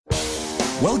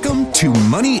Welcome to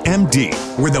Money MD,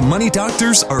 where the money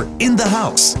doctors are in the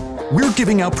house. We're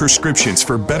giving out prescriptions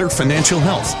for better financial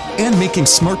health and making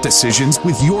smart decisions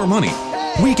with your money.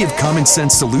 We give common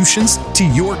sense solutions to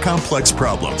your complex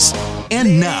problems.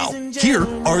 And now, here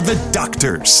are the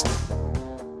doctors.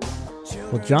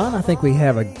 Well, John, I think we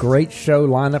have a great show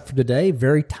lined up for today.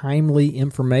 Very timely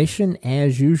information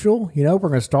as usual. You know, we're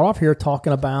going to start off here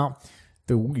talking about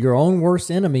your own worst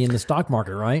enemy in the stock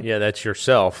market, right? Yeah, that's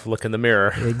yourself. Look in the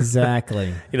mirror.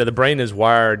 Exactly. You know, the brain is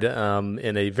wired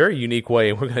in a very unique way,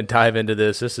 and we're going to dive into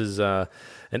this. This is an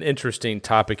interesting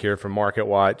topic here from Market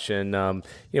Watch, and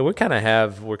you know, we're kind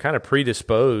of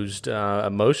predisposed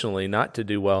emotionally not to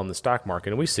do well in the stock market,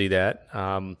 and we see that.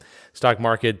 Stock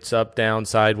market's up, down,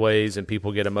 sideways, and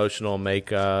people get emotional and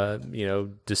make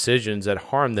decisions that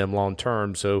harm them long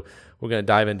term. So we're going to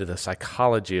dive into the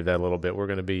psychology of that a little bit. We're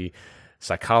going to be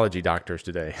psychology doctors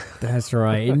today. That's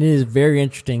right. And it is very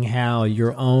interesting how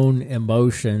your own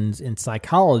emotions in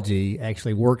psychology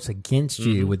actually works against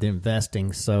you with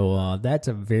investing. So that's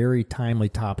a very timely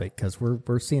topic because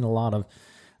we're seeing a lot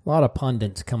of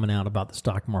pundits coming out about the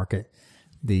stock market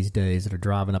these days that are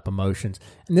driving up emotions.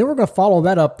 And then we're going to follow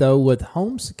that up though with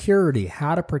home security,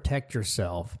 how to protect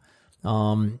yourself.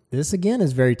 This again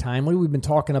is very timely. We've been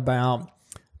talking about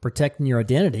protecting your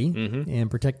identity and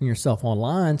protecting yourself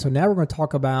online. So now we're going to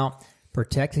talk about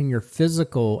protecting your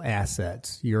physical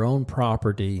assets, your own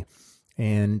property.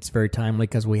 And it's very timely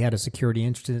because we had a security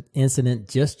incident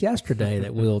just yesterday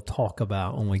that we'll talk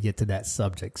about when we get to that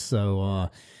subject. So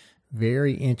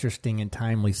very interesting and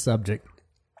timely subject.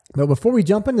 But before we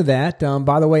jump into that,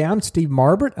 by the way, I'm Steve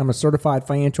Marbert. I'm a certified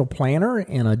financial planner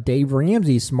and a Dave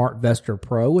Ramsey SmartVestor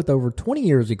Pro with over 20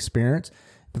 years experience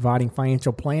providing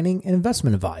financial planning and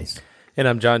investment advice. And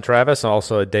I'm John Travis,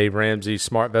 also a Dave Ramsey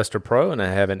SmartVestor Pro, and I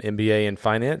have an MBA in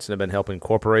finance, and I've been helping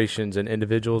corporations and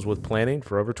individuals with planning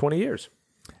for over 20 years.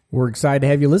 We're excited to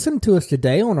have you listen to us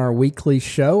today on our weekly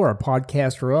show. Our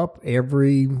podcasts are up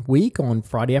every week on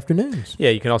Friday afternoons.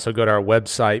 Yeah, you can also go to our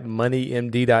website,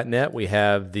 moneymd.net. We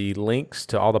have the links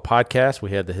to all the podcasts.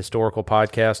 We have the historical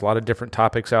podcast, a lot of different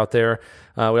topics out there.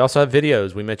 We also have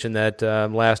videos. We mentioned that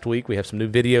last week. We have some new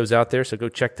videos out there, so go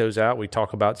check those out. We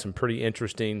talk about some pretty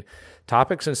interesting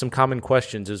topics and some common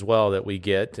questions as well that we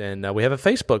get. And we have a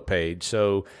Facebook page,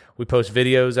 so we post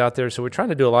videos out there. So we're trying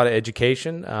to do a lot of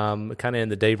education, kind of in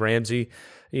the Dave Ramsey,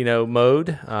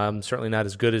 mode. Certainly not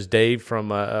as good as Dave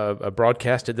from a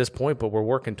broadcast at this point, but we're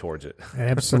working towards it.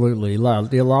 Absolutely. A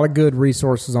lot of good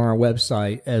resources on our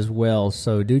website as well.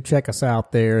 So do check us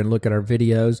out there and look at our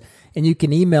videos. And you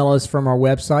can email us from our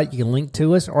website. You can link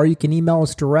to us, or you can email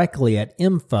us directly at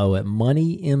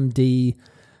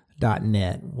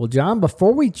info@moneymd.net. Well, John,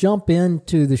 before we jump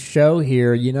into the show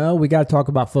here, we got to talk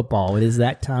about football. It is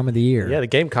that time of the year. Yeah, the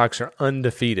Gamecocks are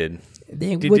undefeated.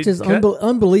 Which is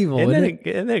unbelievable.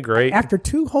 Isn't that great? After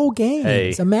 2 whole games.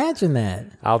 Hey, imagine that.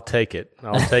 I'll take it.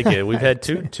 We've had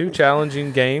two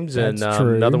challenging games and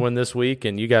another one this week,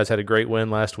 and you guys had a great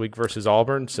win last week versus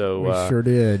Auburn. So we sure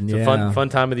did. It's a fun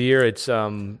time of the year. It's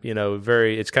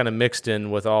it's kind of mixed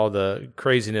in with all the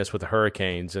craziness with the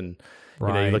hurricanes, and you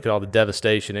look at all the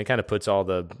devastation. It kind of puts all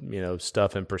the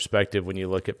stuff in perspective when you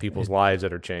look at people's lives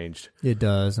that are changed. It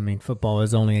does. I mean, football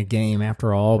is only a game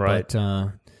after all, right.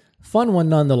 But fun one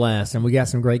nonetheless. And we got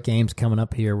some great games coming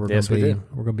up here. We're going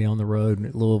to be on the road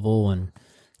at Louisville and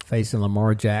facing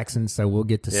Lamar Jackson, so we'll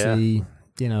get to see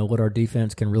what our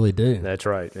defense can really do. That's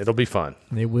right. It'll be fun.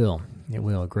 It will.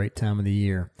 A great time of the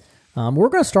year. We're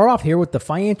going to start off here with the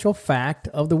financial fact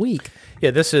of the week.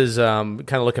 Yeah, this is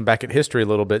kind of looking back at history a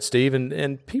little bit, Steve.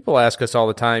 And people ask us all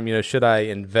the time, should I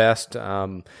invest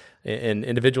in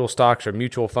individual stocks or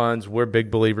mutual funds? We're big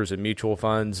believers in mutual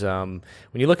funds. When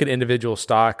you look at individual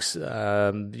stocks,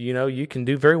 you can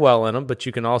do very well in them, but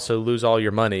you can also lose all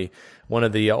your money. One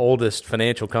of the oldest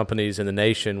financial companies in the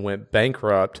nation went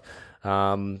bankrupt.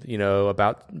 About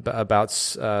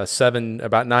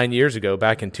 9 years ago,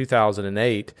 back in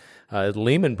 2008,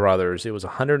 Lehman Brothers, it was a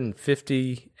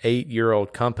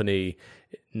 158-year-old company,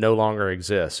 no longer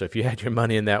exists. So if you had your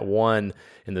money in that one,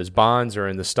 in those bonds or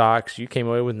in the stocks, you came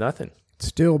away with nothing.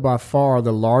 Still by far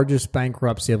the largest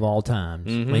bankruptcy of all time,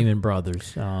 Lehman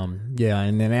Brothers. And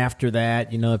then after that,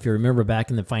 if you remember back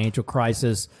in the financial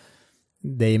crisis,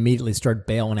 they immediately started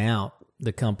bailing out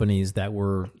the companies that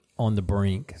were on the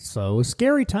brink. So it was a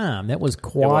scary time. That was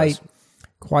quite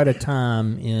a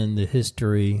time in the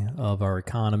history of our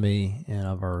economy and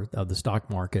of the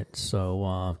stock market.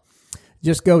 So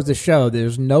just goes to show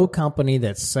there's no company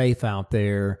that's safe out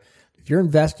there. If you're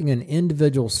investing in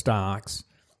individual stocks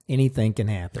anything can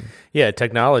happen. Yeah,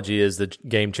 technology is the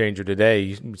game changer today.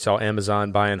 You saw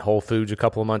Amazon buying Whole Foods a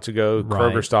couple of months ago.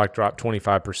 Right. Kroger stock dropped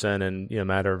 25% in a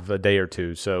matter of a day or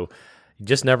two. So you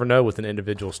just never know with an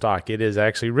individual stock. It is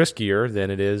actually riskier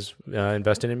than it is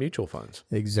investing in mutual funds.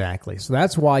 Exactly. So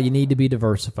that's why you need to be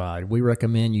diversified. We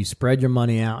recommend you spread your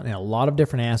money out in a lot of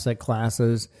different asset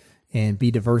classes and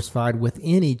be diversified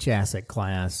within each asset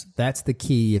class. That's the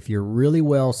key. If you're really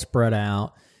well spread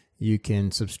out, you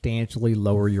can substantially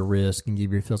lower your risk and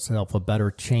give yourself a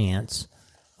better chance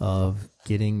of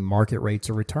getting market rates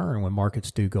of return when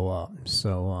markets do go up.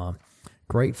 So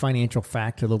great financial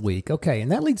fact of the week. Okay,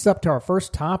 and that leads up to our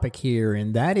first topic here,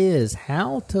 and that is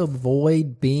how to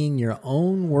avoid being your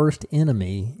own worst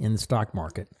enemy in the stock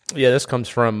market. Yeah, this comes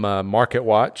from Market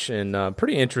Watch, and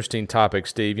pretty interesting topic,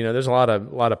 Steve. There's a lot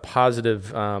of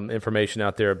positive information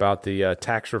out there about the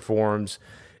tax reforms,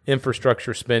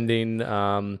 infrastructure spending.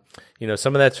 Some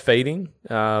of that's fading.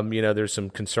 There's some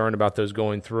concern about those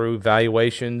going through.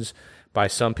 Valuations by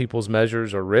some people's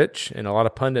measures are rich, and a lot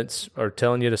of pundits are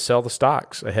telling you to sell the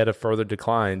stocks ahead of further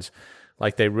declines,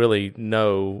 like they really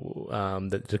know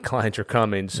that declines are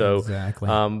coming. So, exactly.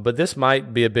 But this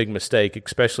might be a big mistake,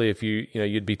 especially if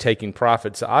you'd be taking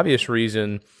profits. The obvious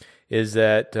reason is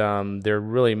that there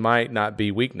really might not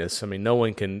be weakness. I mean, no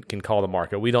one can call the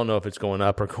market. We don't know if it's going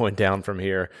up or going down from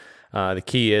here. The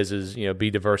key is be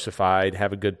diversified,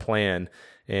 have a good plan.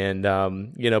 And,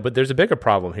 but there's a bigger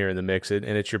problem here in the mix, and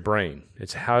it's your brain.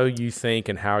 It's how you think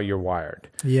and how you're wired.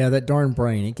 Yeah, that darn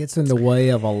brain. It gets in the way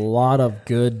of a lot of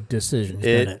good decisions,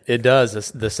 doesn't it? It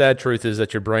does. The sad truth is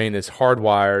that your brain is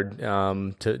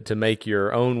hardwired to make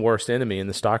your own worst enemy in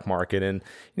the stock market. And,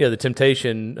 the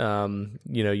temptation,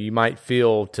 you might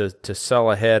feel to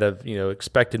sell ahead of,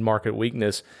 expected market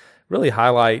weakness really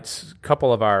highlights a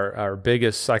couple of our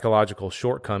biggest psychological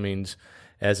shortcomings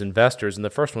as investors, and the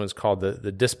first one is called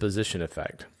the disposition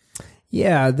effect.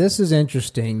 Yeah, this is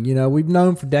interesting. We've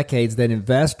known for decades that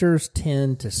investors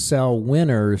tend to sell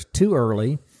winners too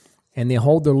early, and they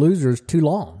hold their losers too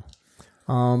long.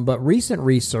 But recent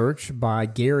research by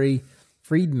Gary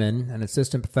Friedman, an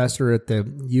assistant professor at the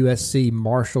USC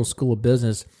Marshall School of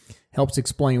Business, helps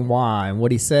explain why. And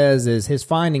what he says is his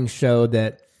findings show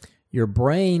that your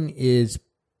brain is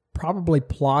probably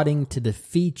plotting to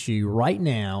defeat you right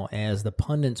now as the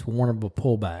pundits warn of a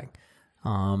pullback.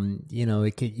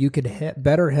 You could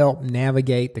better help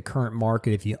navigate the current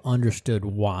market if you understood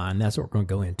why, and that's what we're going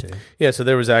to go into. Yeah, so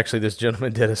there was actually this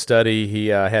gentleman did a study. He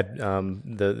had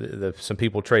some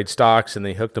people trade stocks, and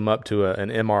they hooked them up to an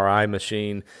MRI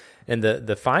machine, and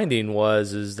the finding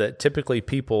is that typically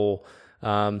people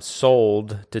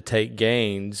sold to take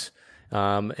gains.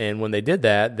 And when they did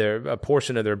that, a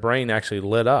portion of their brain actually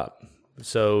lit up.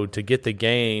 So to get the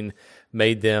gain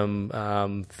made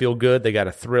them feel good. They got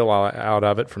a thrill out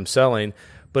of it from selling.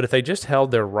 But if they just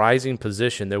held their rising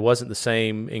position, there wasn't the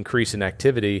same increase in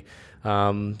activity.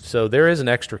 So there is an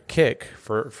extra kick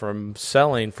from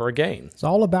selling for a gain. It's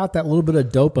all about that little bit of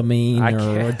dopamine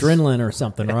or adrenaline or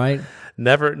something, right?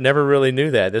 Never really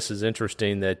knew that. This is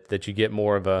interesting that you get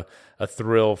more of a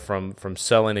thrill from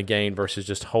selling a gain versus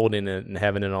just holding it and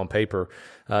having it on paper.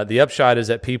 The upshot is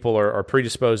that people are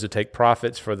predisposed to take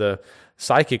profits for the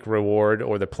psychic reward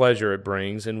or the pleasure it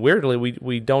brings. And weirdly,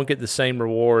 we don't get the same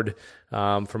reward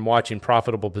from watching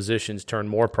profitable positions turn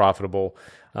more profitable.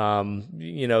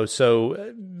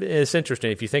 So it's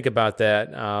interesting. If you think about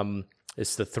that,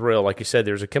 it's the thrill. Like you said,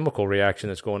 there's a chemical reaction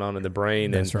that's going on in the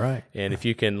brain. That's right. And if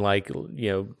you can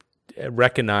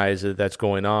recognize that that's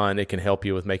going on, it can help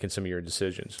you with making some of your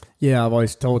decisions. Yeah, I've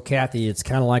always told Kathy it's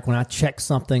kind of like when I check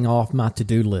something off my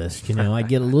to-do list. I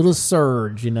get a little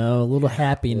surge, a little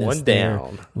happiness.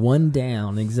 One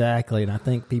down, exactly. And I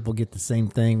think people get the same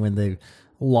thing when they've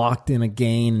locked in a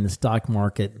gain in the stock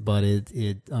market, but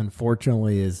it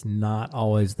unfortunately is not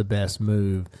always the best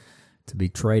move to be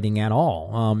trading at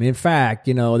all. In fact,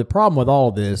 the problem with all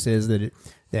of this is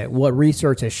that what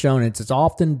research has shown is it's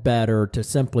often better to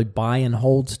simply buy and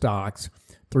hold stocks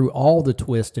through all the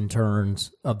twists and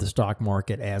turns of the stock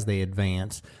market as they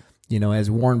advance. As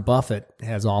Warren Buffett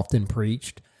has often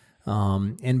preached.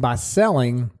 And by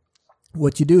selling,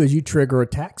 what you do is you trigger a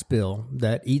tax bill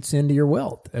that eats into your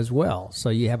wealth as well. So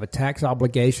you have a tax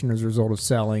obligation as a result of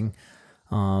selling.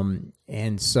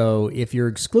 And so if your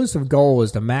exclusive goal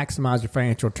is to maximize your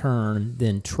financial return,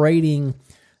 then trading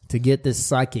to get this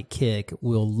psychic kick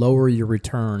will lower your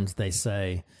returns, they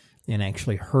say, and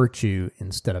actually hurt you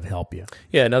instead of help you.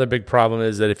 Yeah, another big problem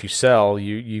is that if you sell,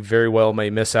 you very well may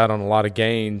miss out on a lot of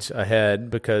gains ahead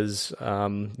because,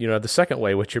 the second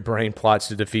way which your brain plots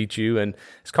to defeat you, and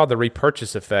it's called the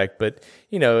repurchase effect. But,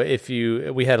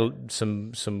 we had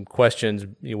some questions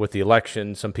with the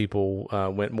election. Some people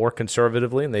went more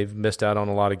conservatively and they've missed out on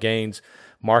a lot of gains.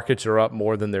 Markets are up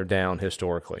more than they're down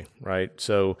historically, right?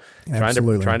 So trying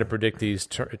to predict these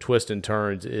twists and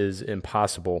turns is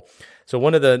impossible. So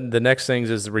one of the next things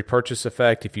is the repurchase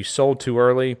effect. If you sold too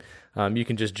early, you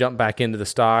can just jump back into the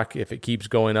stock if it keeps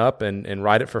going up and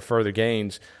ride it for further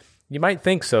gains. You might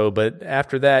think so, but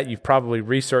after that, you've probably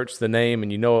researched the name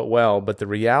and you know it well. But the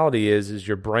reality is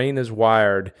your brain is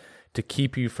wired to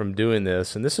keep you from doing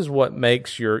this. And this is what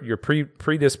makes your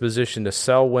predisposition to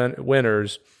sell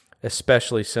winners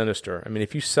especially sinister. I mean,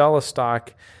 if you sell a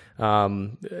stock,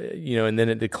 and then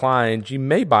it declines, you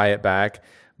may buy it back,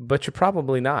 but you're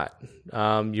probably not.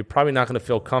 You're probably not going to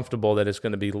feel comfortable that it's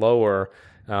going to be lower.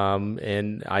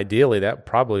 And ideally, that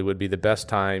probably would be the best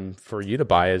time for you to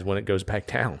buy is when it goes back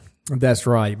down. That's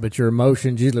right. But your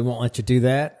emotions usually won't let you do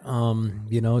that.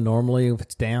 Normally if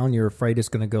it's down, you're afraid it's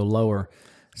going to go lower.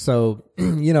 So,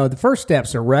 the first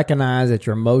steps are recognize that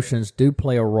your emotions do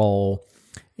play a role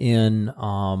in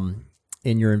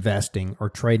your investing or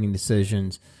trading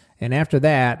decisions. And after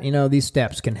that, these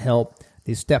steps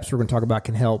we're going to talk about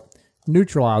can help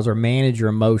neutralize or manage your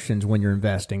emotions when you're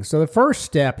investing. So the first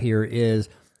step here is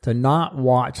to not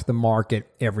watch the market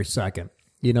every second.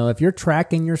 If you're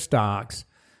tracking your stocks,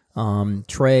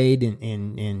 trade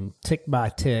and tick by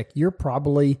tick, you're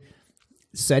probably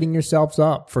setting yourselves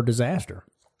up for disaster.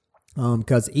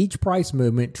 Because each price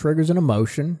movement triggers an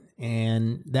emotion,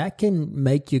 and that can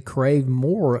make you crave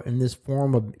more in this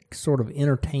form of sort of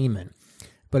entertainment.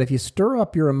 But if you stir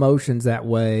up your emotions that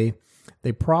way,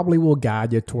 they probably will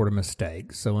guide you toward a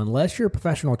mistake. So unless you're a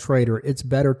professional trader, it's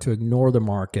better to ignore the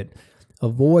market,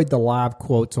 avoid the live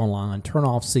quotes online, turn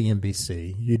off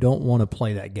CNBC. You don't want to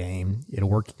play that game. It'll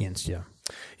work against you.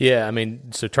 Yeah,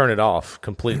 so turn it off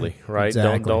completely, right?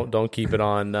 Exactly. Don't keep it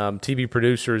on. TV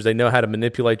producers, they know how to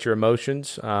manipulate your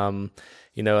emotions. I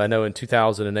know in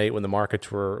 2008 when the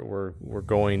markets were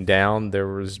going down, there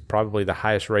was probably the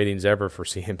highest ratings ever for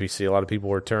CNBC. A lot of people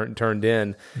were turned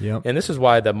in. Yep. And this is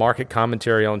why the market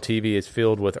commentary on TV is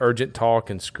filled with urgent talk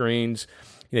and screens.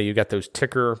 You got those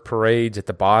ticker parades at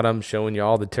the bottom showing you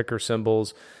all the ticker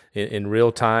symbols in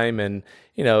real time. And,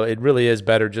 it really is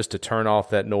better just to turn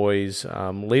off that noise,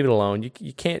 leave it alone.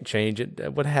 You can't change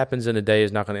it. What happens in a day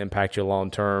is not going to impact you long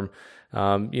term.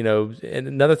 And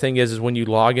another thing is when you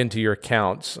log into your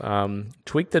accounts,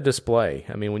 tweak the display.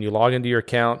 When you log into your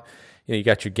account, you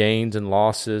got your gains and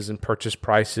losses and purchase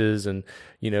prices, and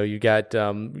you got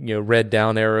red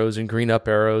down arrows and green up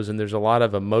arrows, and there's a lot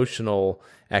of emotional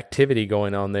activity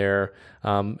going on there.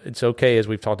 It's okay, as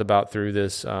we've talked about through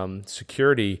this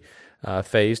security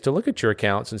phase, to look at your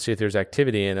accounts and see if there's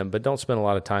activity in them, but don't spend a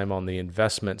lot of time on the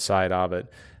investment side of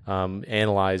it,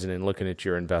 analyzing and looking at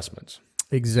your investments.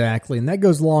 Exactly. And that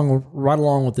goes right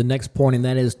along with the next point, and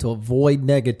that is to avoid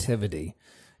negativity.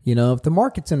 If the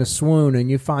market's in a swoon and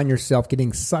you find yourself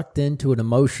getting sucked into it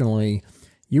emotionally,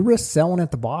 you risk selling at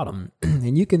the bottom.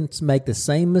 And you can make the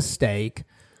same mistake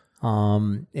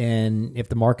and if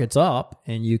the market's up,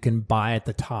 and you can buy at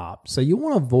the top. So you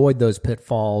want to avoid those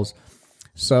pitfalls.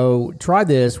 So try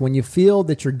this. When you feel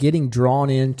that you're getting drawn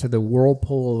into the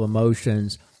whirlpool of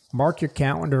emotions, mark your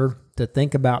calendar to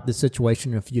think about the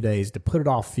situation in a few days, to put it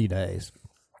off a few days.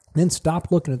 Then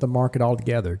stop looking at the market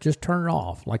altogether. Just turn it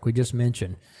off, like we just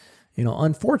mentioned.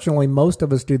 Unfortunately, most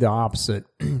of us do the opposite,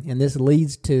 and this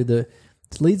leads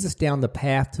us down the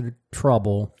path to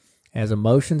trouble as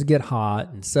emotions get hot,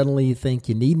 and suddenly you think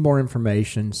you need more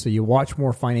information, so you watch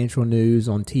more financial news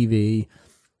on TV,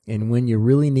 and when you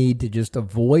really need to just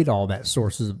avoid all those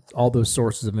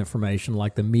sources of information,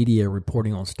 like the media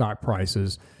reporting on stock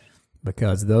prices,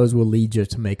 because those will lead you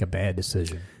to make a bad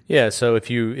decision. Yeah, so if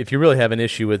you really have an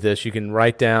issue with this, you can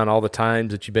write down all the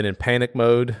times that you've been in panic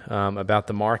mode about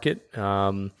the market.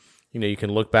 You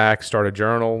can look back, start a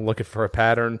journal, look for a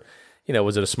pattern.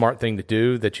 Was it a smart thing to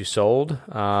do that you sold?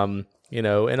 And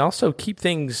also keep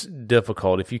things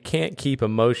difficult. If you can't keep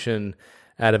emotion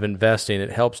out of investing,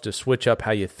 it helps to switch up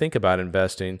how you think about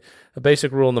investing. A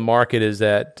basic rule in the market is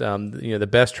that the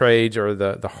best trades are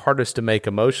the hardest to make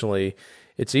emotionally.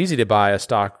 It's easy to buy a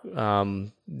stock,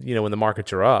 when the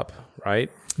markets are up, right?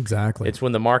 Exactly. It's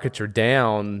when the markets are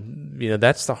down,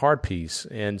 that's the hard piece.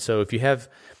 And so if you have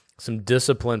some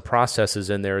disciplined processes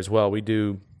in there as well, we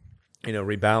do,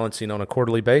 rebalancing on a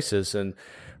quarterly basis. And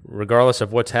regardless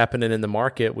of what's happening in the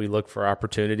market, we look for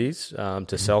opportunities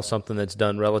to sell something that's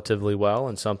done relatively well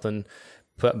and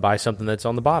buy something that's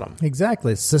on the bottom.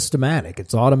 Exactly. It's systematic.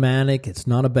 It's automatic. It's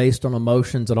not based on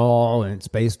emotions at all, and it's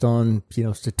based on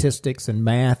statistics and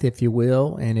math, if you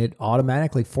will, and it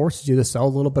automatically forces you to sell a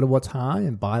little bit of what's high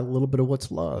and buy a little bit of what's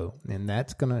low, and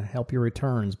that's going to help your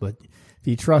returns. But if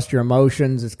you trust your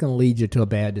emotions, it's going to lead you to a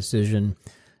bad decision,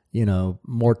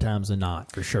 more times than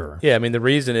not, for sure. Yeah, I mean, the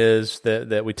reason is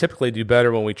that we typically do better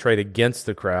when we trade against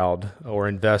the crowd or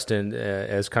invest in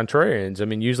as contrarians. I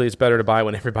mean, usually it's better to buy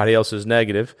when everybody else is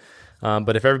negative.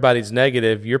 But if everybody's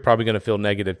negative, you're probably going to feel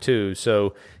negative too.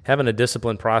 So having a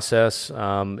disciplined process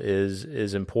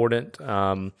is important.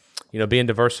 Being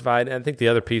diversified. And I think the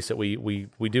other piece that we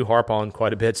do harp on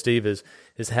quite a bit, Steve, is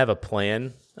have a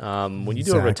plan. When you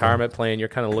do a retirement plan, you're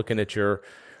kind of looking at your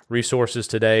resources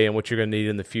today and what you're going to need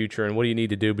in the future and what do you need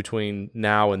to do between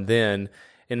now and then.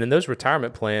 And in those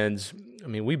retirement plans, I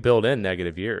mean, we build in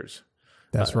negative years.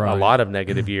 That's right. A lot of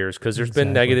negative years because there's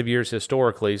been negative years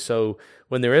historically. So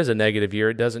when there is a negative year,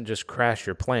 it doesn't just crash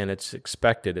your plan. It's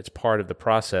expected. It's part of the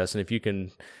process. And if you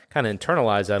can kind of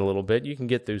internalize that a little bit, you can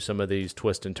get through some of these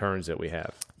twists and turns that we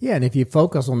have. Yeah, and if you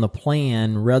focus on the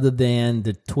plan rather than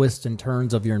the twists and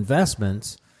turns of your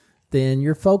investments, then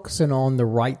you're focusing on the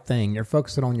right thing. You're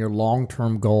focusing on your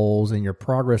long-term goals and your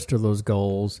progress to those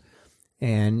goals.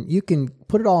 And you can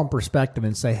put it all in perspective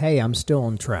and say, hey, I'm still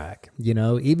on track.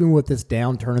 Even with this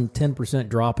downturn, 10%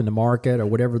 drop in the market or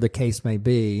whatever the case may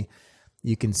be,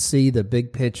 you can see the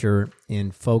big picture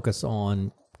and focus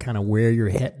on kind of where you're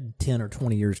headed 10 or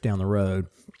 20 years down the road,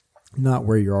 not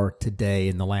where you are today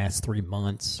in the last 3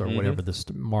 months or whatever the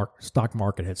stock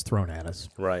market has thrown at us.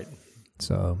 Right.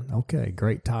 So, okay,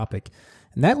 great topic.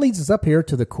 And that leads us up here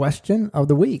to the question of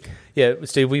the week. Yeah,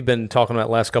 Steve, we've been talking about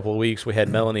the last couple of weeks. We had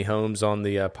Melanie Holmes on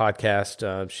the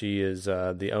podcast. She is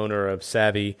the owner of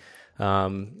Savvy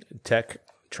Tech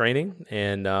Training,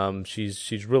 and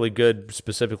she's really good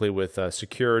specifically with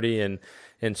security. And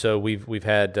so we've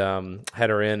had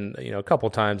her in a couple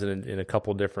of times in a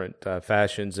couple of different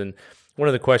fashions. And one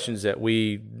of the questions that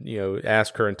we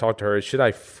ask her and talk to her is, should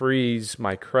I freeze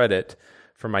my credit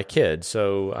for my kids?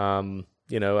 So,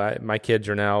 my kids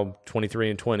are now 23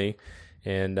 and 20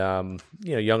 and,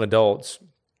 young adults,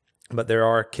 but there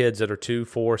are kids that are 2,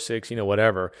 4, 6,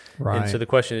 whatever. Right. And so the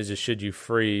question is should you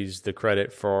freeze the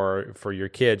credit for your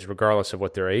kids regardless of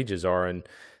what their ages are? And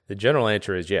the general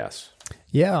answer is yes.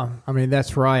 Yeah. I mean,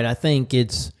 that's right. I think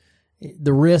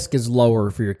the risk is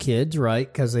lower for your kids,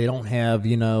 right? Because they don't have,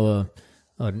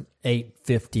 an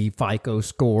 850 FICO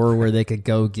score where they could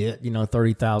go get,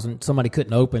 $30,000. Somebody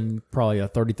couldn't open probably a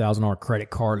 $30,000 credit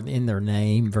card in their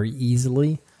name very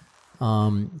easily.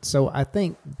 So I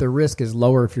think the risk is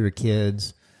lower for your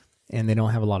kids, and they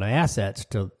don't have a lot of assets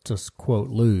to quote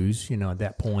lose, at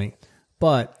that point.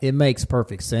 But it makes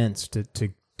perfect sense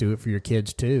to do it for your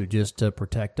kids too, just to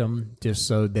protect them, just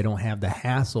so they don't have the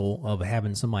hassle of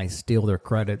having somebody steal their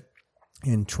credit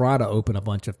and try to open a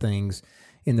bunch of things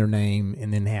in their name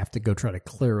and then have to go try to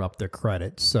clear up their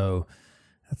credit. So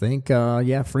I think,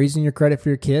 freezing your credit for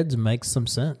your kids makes some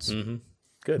sense. Mm-hmm.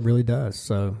 Good. It really does.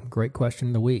 So great question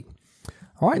of the week.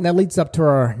 All right, and that leads up to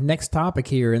our next topic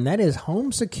here, and that is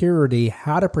home security,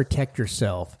 how to protect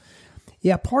yourself.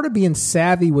 Yeah, part of being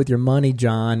savvy with your money,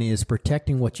 John, is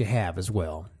protecting what you have as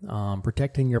well,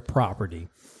 protecting your property.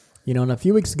 And a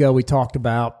few weeks ago, we talked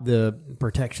about the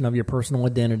protection of your personal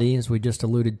identity, as we just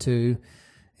alluded to,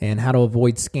 and how to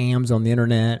avoid scams on the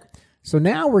internet. So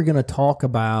now we're going to talk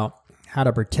about how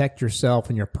to protect yourself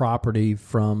and your property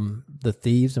from the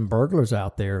thieves and burglars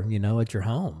out there, at your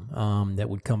home that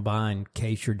would come by and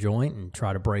case your joint and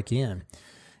try to break in.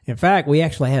 In fact, we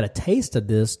actually had a taste of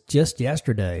this just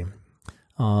yesterday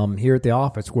here at the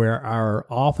office, where our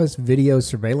office video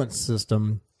surveillance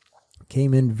system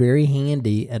came in very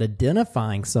handy at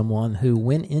identifying someone who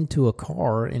went into a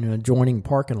car in an adjoining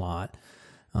parking lot.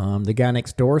 The guy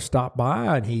next door stopped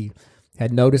by, and he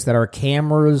had noticed that our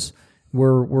cameras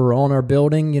were on our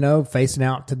building, facing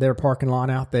out to their parking lot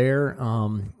out there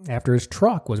after his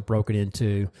truck was broken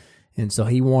into. And so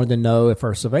he wanted to know if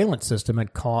our surveillance system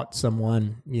had caught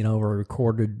someone, or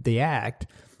recorded the act.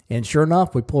 And sure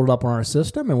enough, we pulled it up on our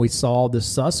system, and we saw the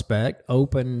suspect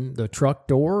open the truck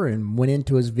door and went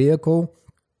into his vehicle.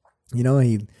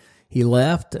 He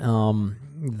left.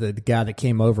 The guy that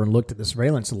came over and looked at the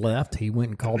surveillance left. He went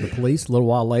and called the police. A little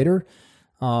while later,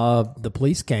 the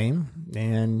police came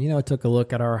and, took a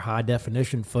look at our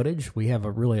high-definition footage. We have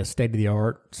a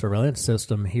state-of-the-art surveillance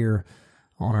system here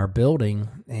on our building,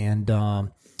 and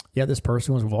yeah, this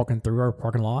person was walking through our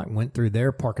parking lot and went through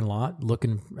their parking lot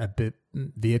looking at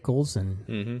vehicles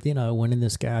and, went in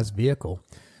this guy's vehicle.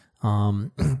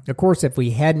 Of course, if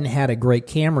we hadn't had a great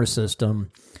camera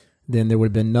system, then there would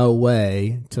have been no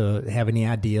way to have any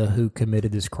idea who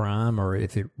committed this crime or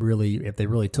if they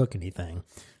really took anything.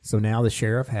 So now the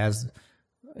sheriff has,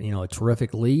 a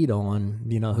terrific lead on,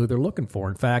 who they're looking for.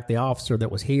 In fact, the officer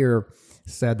that was here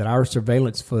said that our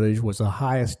surveillance footage was the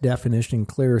highest definition,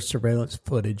 clearest surveillance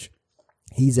footage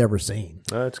he's ever seen.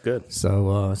 Oh, that's good.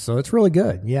 So it's really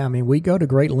good. Yeah, I mean, we go to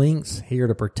great lengths here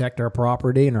to protect our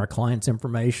property and our clients'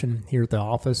 information here at the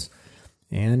office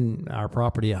and our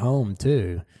property at home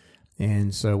too.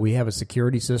 And so we have a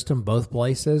security system both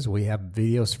places. We have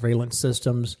video surveillance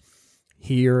systems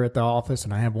here at the office,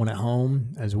 and I have one at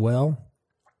home as well.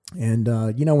 And,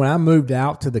 when I moved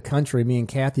out to the country, me and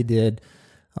Kathy did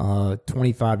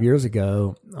 25 years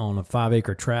ago on a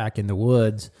 5-acre tract in the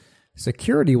woods,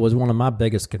 security was one of my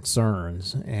biggest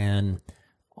concerns. And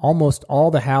almost all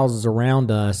the houses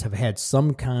around us have had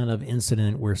some kind of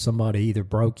incident where somebody either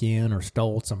broke in or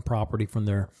stole some property from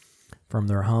their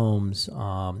homes,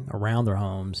 around their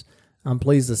homes. I'm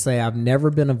pleased to say I've never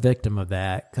been a victim of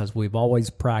that because we've always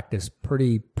practiced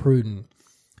pretty prudent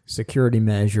security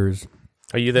measures.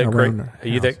 Are you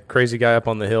that crazy guy up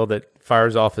on the hill that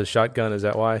fires off his shotgun? Is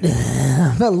that why?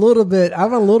 I'm a little bit.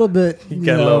 You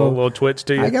got a little twitch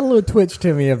to you? I got a little twitch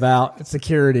to me about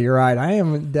security, right? I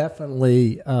am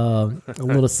definitely a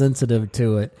little sensitive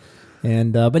to it.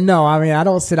 And but no, I mean, I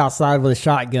don't sit outside with a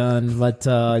shotgun, but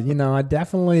I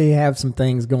definitely have some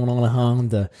things going on at home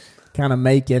to kind of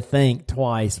make you think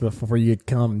twice before you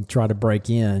come try to break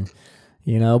in.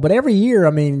 But every year,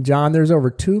 I mean, John, there's over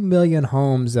 2 million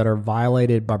homes that are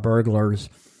violated by burglars,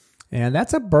 and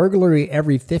that's a burglary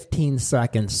every 15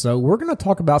 seconds. So we're going to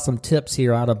talk about some tips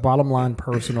here out of Bottom Line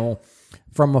Personal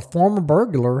from a former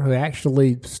burglar who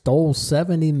actually stole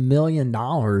 $70 million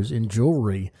in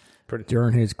jewelry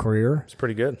during his career. It's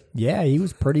pretty good. Yeah, he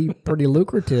was pretty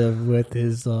lucrative with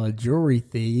his jewelry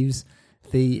thieves,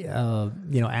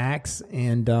 acts.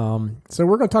 And so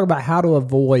we're going to talk about how to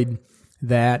avoid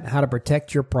that, how to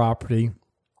protect your property.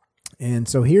 And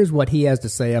so here's what he has to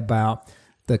say about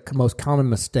the most common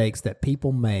mistakes that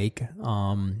people make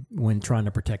when trying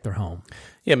to protect their home.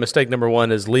 Yeah, mistake number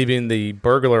one is leaving the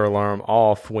burglar alarm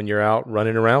off when you're out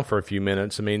running around for a few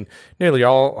minutes. I mean, nearly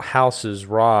all houses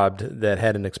robbed that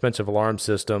had an expensive alarm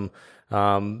system,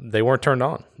 they weren't turned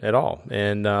on at all.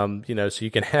 And, so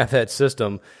you can have that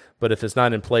system, but if it's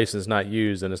not in place and it's not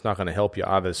used, then it's not going to help you,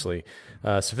 obviously.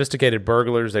 Sophisticated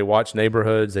burglars, they watch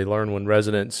neighborhoods. They learn when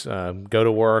residents go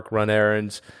to work, run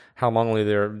errands, how long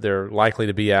they're likely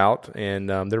to be out, and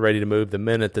they're ready to move the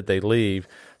minute that they leave.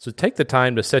 So take the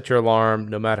time to set your alarm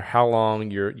no matter how long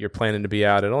you're planning to be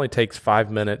out. It only takes 5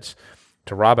 minutes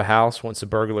to rob a house once the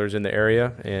burglar's in the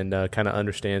area and kind of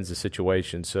understands the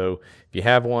situation. So if you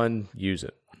have one, use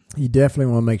it. You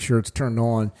definitely want to make sure it's turned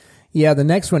on. Yeah, the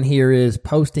next one here is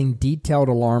posting detailed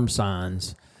alarm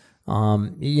signs.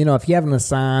 If you have a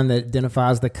sign that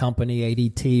identifies the company,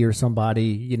 ADT, or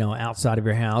somebody, outside of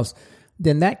your house,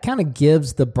 then that kind of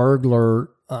gives the burglar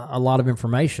a lot of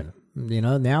information.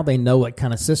 Now they know what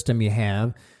kind of system you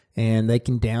have, and they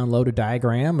can download a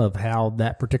diagram of how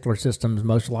that particular system is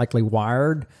most likely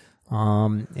wired.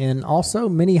 And also,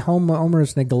 many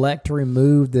homeowners neglect to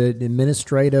remove the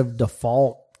administrative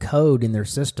default code in their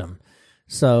system.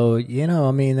 So,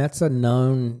 that's a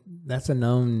known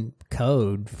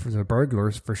code for the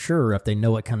burglars for sure if they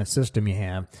know what kind of system you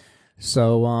have.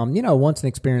 So, once an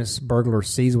experienced burglar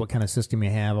sees what kind of system you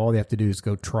have, all they have to do is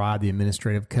go try the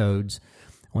administrative codes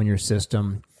on your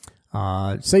system.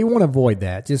 So you want to avoid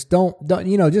that. Just don't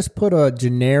just put a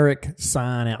generic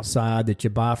sign outside that you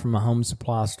buy from a home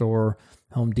supply store,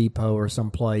 Home Depot or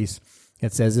someplace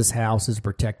that says this house is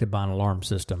protected by an alarm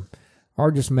system.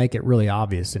 Or just make it really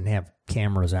obvious and have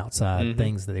cameras outside,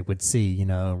 things that they would see,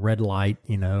 red light,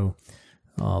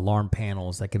 alarm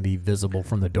panels that can be visible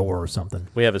from the door or something.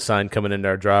 We have a sign coming into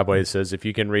our driveway that says, if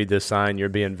you can read this sign, you're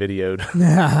being videoed.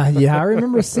 Yeah, I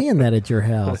remember seeing that at your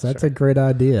house. That's a great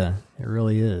idea. It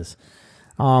really is.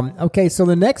 Okay, so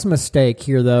the next mistake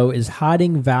here, though, is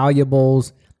hiding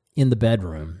valuables in the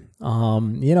bedroom.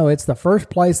 It's the first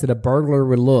place that a burglar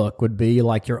would be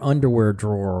like your underwear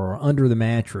drawer or under the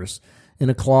mattress, in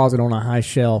a closet on a high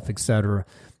shelf, etc.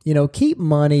 Keep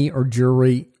money or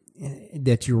jewelry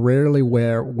that you rarely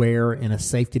wear in a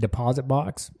safety deposit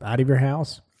box out of your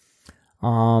house.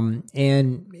 And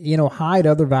hide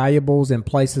other valuables in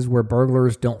places where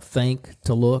burglars don't think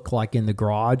to look, like in the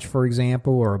garage, for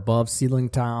example, or above ceiling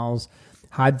tiles.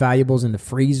 hide valuables in the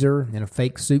freezer in a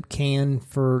fake soup can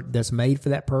that's made for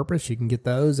that purpose. You can get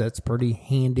those. That's pretty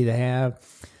handy to have.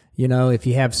 If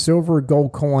you have silver or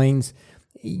gold coins,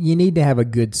 you need to have a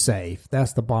good safe.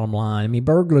 That's the bottom line. I mean,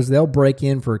 burglars, they'll break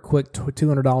in for a quick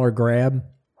 $200 grab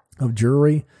of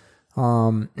jewelry,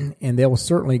 and they will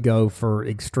certainly go for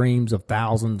extremes of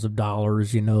thousands of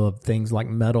dollars, of things like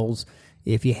metals.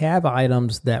 If you have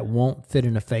items that won't fit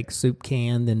in a fake soup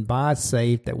can, then buy a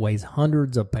safe that weighs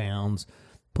hundreds of pounds,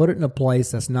 put it in a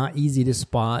place that's not easy to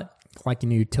spot, like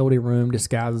in a utility room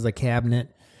disguised as a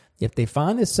cabinet. If they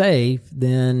find the safe,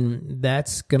 then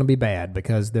that's going to be bad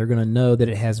because they're going to know that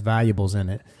it has valuables in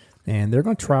it, and they're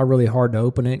going to try really hard to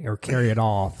open it or carry it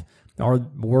off. Or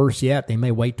worse yet, they may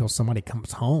wait till somebody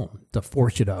comes home to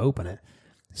force you to open it.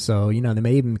 So, they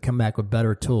may even come back with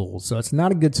better tools. So it's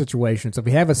not a good situation. So if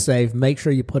you have a safe, make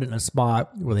sure you put it in a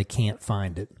spot where they can't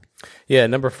find it. Yeah,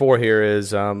 number 4 here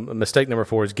is, mistake number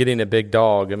 4 is getting a big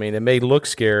dog. I mean, it may look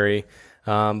scary,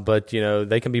 but,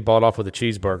 they can be bought off with a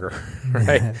cheeseburger,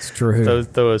 right? That's true.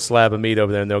 Throw a slab of meat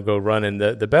over there and they'll go running.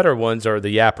 The better ones are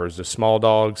the yappers, the small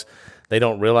dogs. They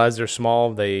don't realize they're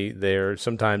small. They're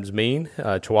sometimes mean.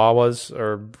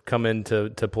 Chihuahuas come into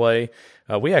play.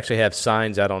 We actually have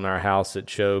signs out on our house that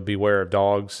show "Beware of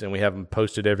dogs," and we have them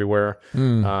posted everywhere,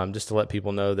 just to let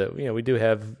people know that we do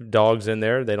have dogs in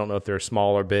there. They don't know if they're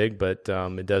small or big, but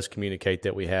it does communicate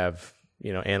that we have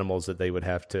animals that they would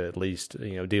have to at least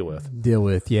deal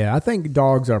with. Yeah, I think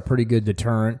dogs are a pretty good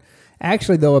deterrent.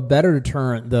 Actually, though, a better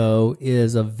deterrent though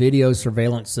is a video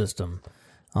surveillance system.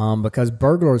 Because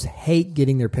burglars hate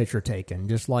getting their picture taken,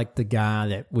 just like the guy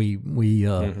that we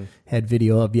had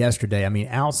video of yesterday. I mean,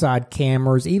 outside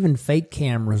cameras, even fake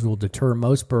cameras, will deter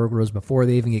most burglars before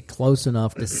they even get close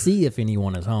enough to see if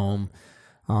anyone is home.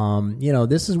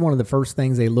 This is one of the first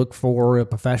things they look for, a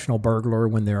professional burglar,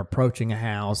 when they're approaching a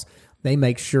house. They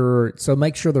make sure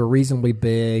they're reasonably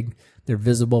big, they're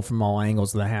visible from all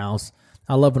angles of the house.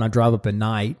 I love when I drive up at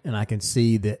night and I can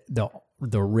see the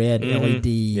red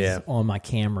LEDs on my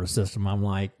camera system. I'm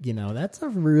like, that's a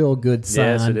real good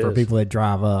sign for people that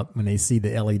drive up when they see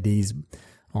the LEDs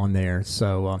on there.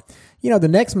 So, the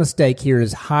next mistake here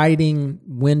is hiding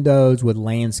windows with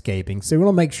landscaping. So you want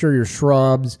to make sure your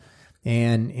shrubs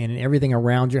and everything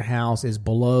around your house is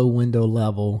below window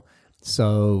level.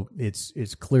 So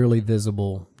it's clearly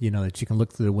visible, that you can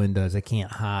look through the windows. They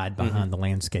can't hide behind the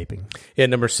landscaping. Yeah,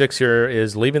 number 6 here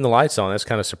is leaving the lights on. That's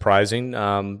kind of surprising.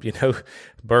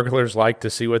 Burglars like to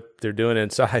see what they're doing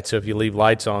inside. So if you leave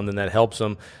lights on, then that helps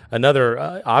them.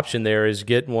 Another option there is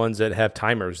get ones that have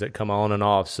timers that come on and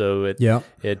off. So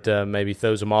it maybe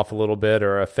throws them off a little bit,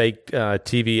 or a fake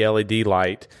TV LED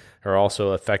light are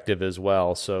also effective as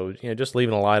well. So just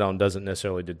leaving a light on doesn't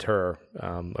necessarily deter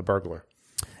a burglar.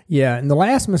 Yeah, and the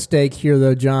last mistake here,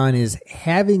 though, John, is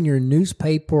having your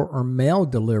newspaper or mail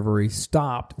delivery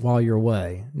stopped while you're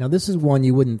away. Now, this is one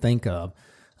you wouldn't think of.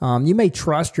 You may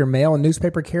trust your mail and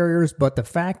newspaper carriers, but the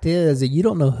fact is that you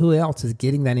don't know who else is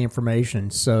getting that information.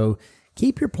 So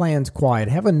keep your plans quiet.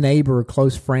 Have a neighbor or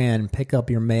close friend pick up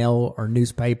your mail or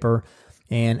newspaper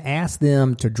and ask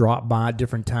them to drop by at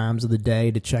different times of the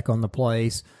day to check on the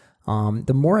place.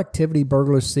 The more activity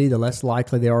burglars see, the less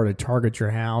likely they are to target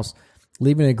your house.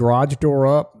 Leaving a garage door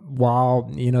up while,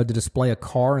 to display a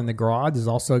car in the garage is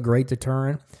also a great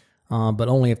deterrent, but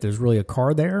only if there's really a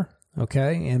car there,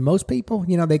 okay? And most people,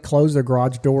 they close their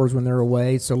garage doors when they're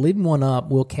away, so leaving one up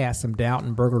will cast some doubt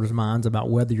in burglars' minds about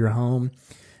whether you're home.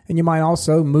 And you might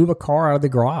also move a car out of the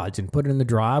garage and put it in the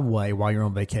driveway while you're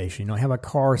on vacation. Have a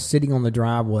car sitting on the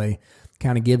driveway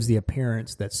kind of gives the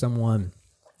appearance that someone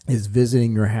is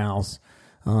visiting your house,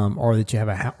 or that you have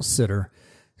a house sitter.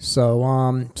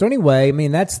 So anyway, I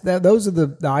mean, those are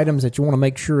the items that you want to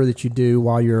make sure that you do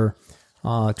while you're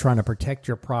trying to protect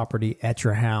your property at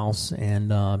your house, and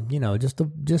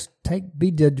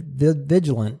be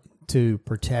vigilant to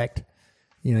protect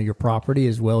your property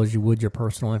as well as you would your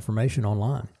personal information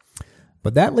online.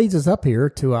 But that leads us up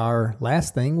here to our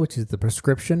last thing, which is the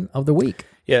prescription of the week.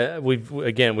 Yeah, we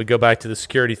go back to the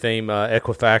security theme.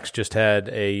 Equifax just had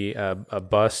a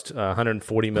bust.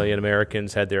 140 million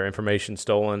Americans had their information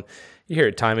stolen. You hear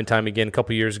it time and time again. A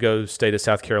couple years ago, the state of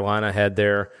South Carolina had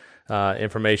their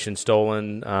information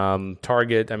stolen.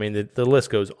 Target, I mean, the list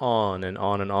goes on and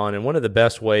on and on. And one of the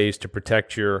best ways to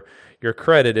protect your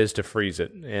credit is to freeze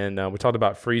it. And we talked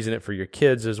about freezing it for your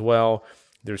kids as well.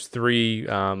 There's 3,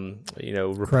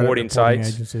 reporting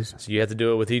sites. Agencies. So you have to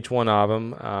do it with each one of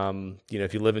them.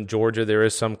 If you live in Georgia, there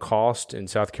is some cost. In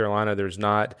South Carolina, there's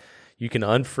not. You can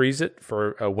unfreeze it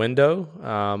for a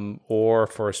window or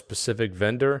for a specific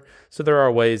vendor. So there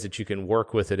are ways that you can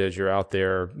work with it as you're out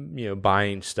there,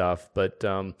 buying stuff. But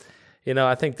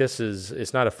I think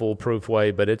it's not a foolproof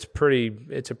way, but it's a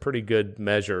pretty good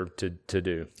measure to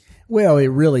do. Well, it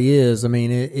really is. I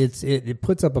mean, it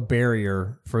puts up a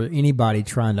barrier for anybody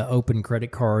trying to open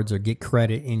credit cards or get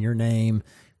credit in your name.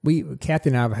 Kathy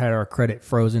and I have had our credit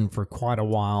frozen for quite a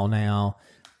while now.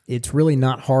 It's really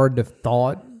not hard to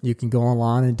thought. You can go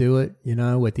online and do it,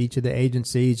 with each of the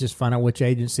agencies. Just find out which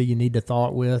agency you need to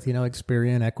thought with,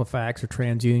 Experian, Equifax, or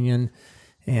TransUnion.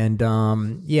 And,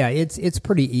 it's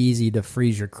pretty easy to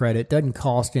freeze your credit. Doesn't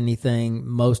cost anything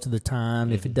most of the time.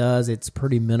 Mm-hmm. If it does, it's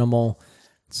pretty minimal.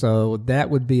 So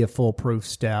that would be a foolproof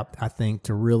step, I think,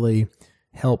 to really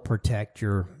help protect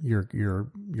your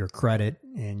credit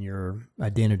and your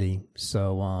identity.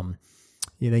 So,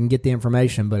 they can get the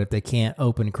information, but if they can't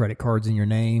open credit cards in your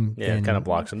name, then it kind of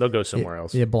blocks them. They'll go somewhere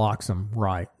else. It blocks them,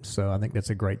 right. So I think that's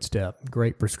a great step.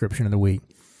 Great prescription of the week.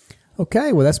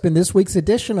 Okay, well, that's been this week's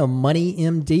edition of Money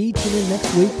MD. Tune in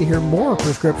next week to hear more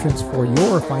prescriptions for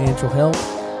your financial health.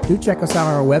 Do check us out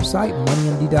on our website,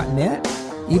 moneymd.net.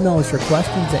 Email us your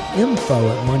questions at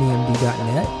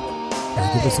info@moneymd.net.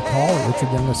 And give us a call at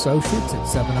Richard Young Associates at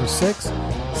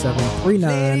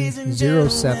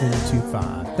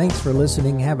 706-739-0725. Thanks for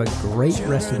listening. Have a great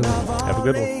rest of the week. Have a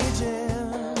good one.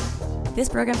 This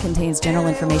program contains general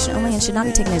information only and should not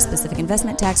be taken as specific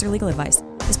investment, tax, or legal advice.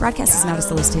 This broadcast is not a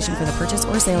solicitation for the purchase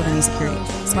or sale of any security.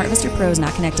 SmartVestor Pro is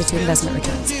not connected to investment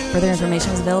returns. Further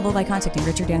information is available by contacting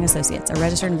Richard Young Associates, a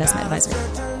registered investment advisor.